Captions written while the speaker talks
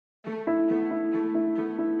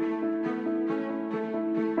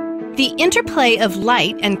The interplay of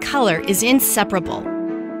light and color is inseparable,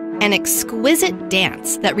 an exquisite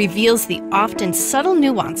dance that reveals the often subtle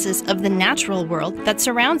nuances of the natural world that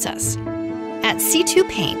surrounds us. At C2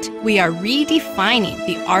 Paint, we are redefining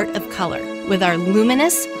the art of color with our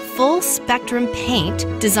luminous, full-spectrum paint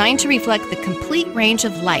designed to reflect the complete range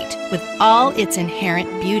of light with all its inherent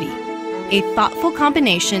beauty. A thoughtful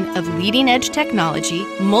combination of leading-edge technology,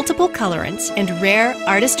 multiple colorants, and rare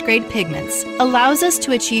artist-grade pigments allows us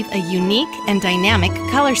to achieve a unique and dynamic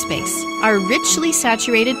color space. Our richly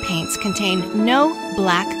saturated paints contain no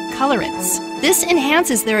black colorants. This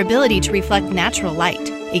enhances their ability to reflect natural light,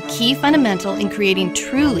 a key fundamental in creating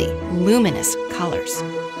truly luminous colors.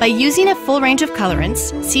 By using a full range of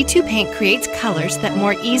colorants, C2 Paint creates colors that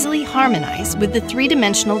more easily harmonize with the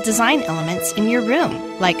three-dimensional design elements in your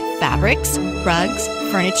room, like fabrics, rugs,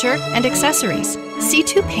 furniture, and accessories.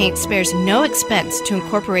 C2 Paint spares no expense to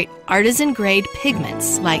incorporate artisan-grade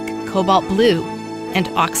pigments like cobalt blue and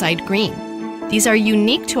oxide green. These are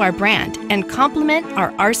unique to our brand and complement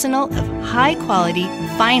our arsenal of high-quality,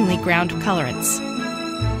 finely ground colorants.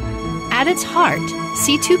 At its heart,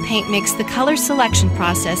 C2 Paint makes the color selection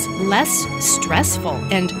process less stressful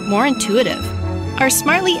and more intuitive. Our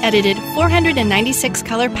smartly edited 496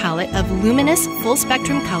 color palette of luminous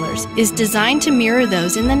full-spectrum colors is designed to mirror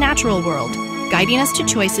those in the natural world, guiding us to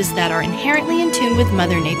choices that are inherently in tune with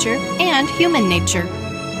Mother Nature and human nature.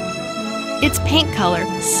 Its paint color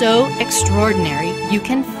so extraordinary you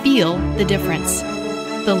can feel the difference.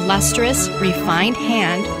 The lustrous, refined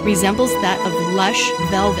hand resembles that of lush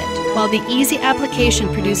velvet, while the easy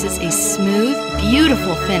application produces a smooth,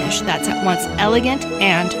 beautiful finish that's at once elegant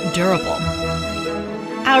and durable.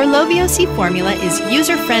 Our Loviosi formula is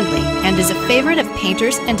user-friendly and is a favorite of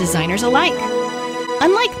painters and designers alike.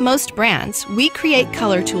 Unlike most brands, we create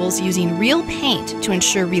color tools using real paint to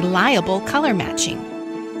ensure reliable color matching.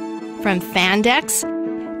 From fan decks,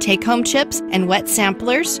 take-home chips, and wet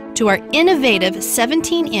samplers, to our innovative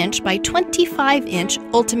 17-inch by 25-inch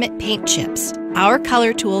Ultimate Paint Chips, our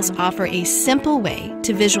color tools offer a simple way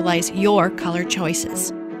to visualize your color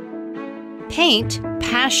choices. Paint,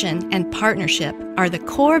 passion, and partnership are the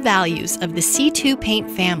core values of the C2 Paint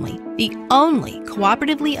family, the only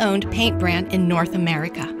cooperatively owned paint brand in North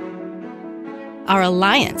America. Our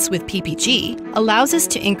alliance with PPG allows us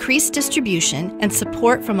to increase distribution and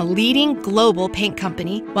support from a leading global paint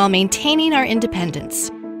company while maintaining our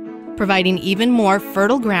independence, providing even more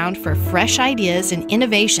fertile ground for fresh ideas and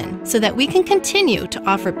innovation so that we can continue to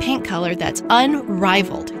offer paint color that's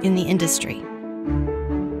unrivaled in the industry.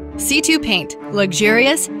 C2 Paint,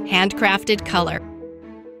 luxurious, handcrafted color.